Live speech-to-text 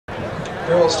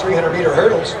Girls 300-meter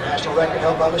hurdles. National record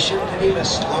held by Long Beach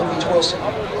Wilson.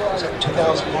 It's at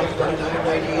 2001,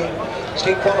 39.98.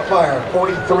 State qualifier,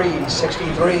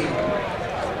 43.63.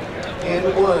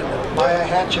 And 1, Myah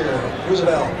Hatcher,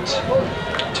 Roosevelt.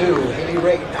 2, Hailey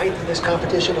Rate, 9th in this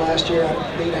competition last year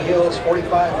at Camino Hills,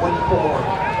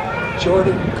 45.14.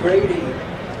 Jordyn, Grady,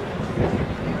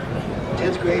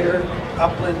 10th grader,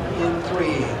 Upland in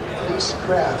 3. Elise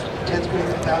Craft, 10th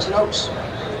grader, Thousand Oaks.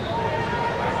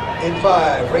 In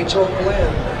 5, Rachel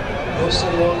Glen,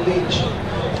 Wilson, Long Beach.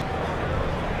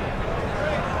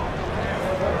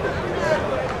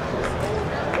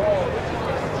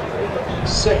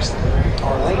 Sixth,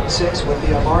 or lane 6, would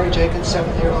be Amari, Jenkins,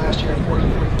 7th year last year at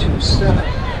 43.27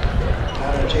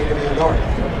 out of JW North.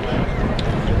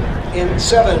 In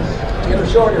 7, Taylor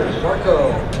Shorter,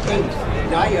 Norco, 8,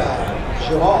 Inaya,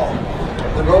 Jumal,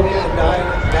 Monrovia, 9,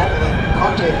 Madeline,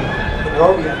 Conte,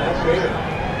 Monrovia, 9th grader.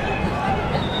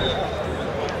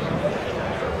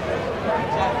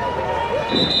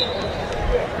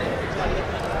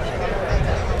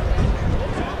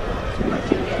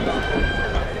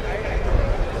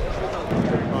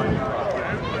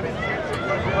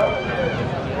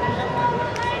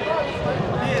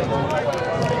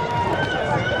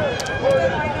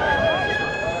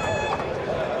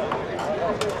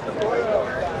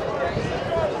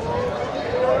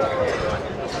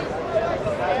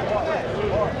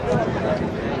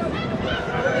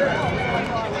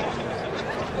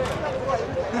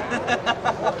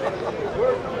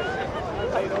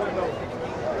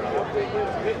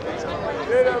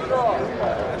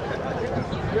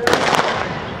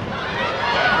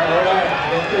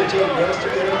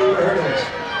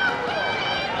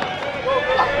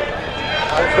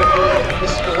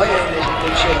 This Glen is in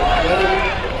good shape.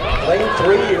 Lane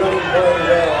 3 running very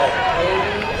well.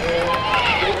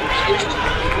 Hailey and Jenkins,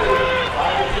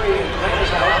 5-3, and Glen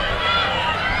is out.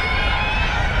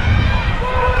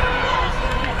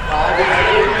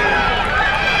 5-3.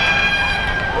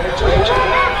 Rachel.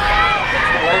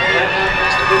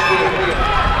 That's the good thing.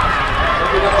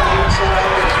 Looking up on the inside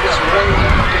is Miss Ray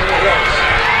and Dana Hills.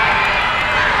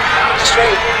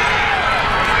 Straight.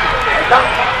 And down.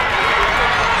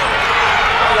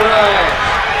 All right.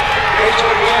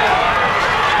 Rachel again.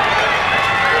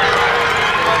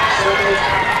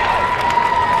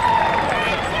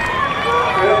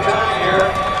 Real time here.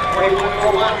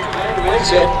 41.01. And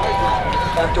wins it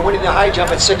after winning the high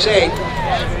jump at 6'8".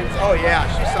 Oh yeah,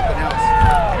 she's something else.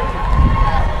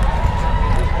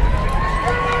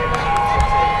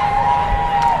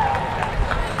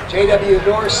 JW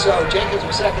North, so Jenkins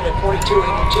was second at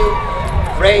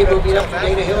 42.82. Ray moving up from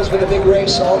Dana Hills with a big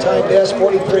race, all-time best,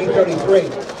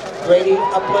 43.33. Grady,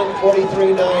 Upland,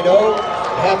 43.90.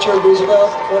 Hatcher,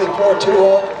 Roosevelt,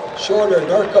 44.20. Shorter,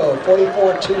 Norco,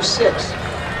 44.26.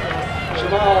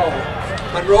 Jumal,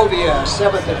 Monrovia,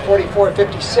 7th at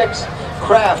 44.56.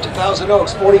 Kraft, Thousand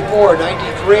Oaks,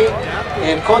 44.93.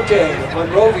 And Conte,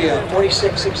 Monrovia,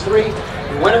 46.63.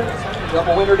 The winner,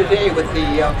 double winner today with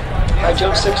the high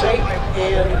jump 6'8",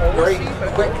 and very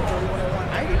quick.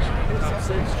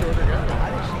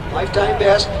 Lifetime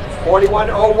best,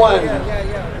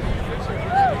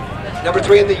 41.01. Number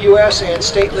 3 in the U.S. and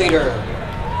state leader.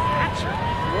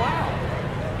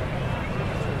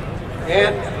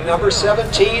 And number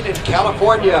 17 in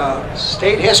California,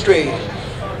 state history,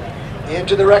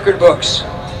 into the record books.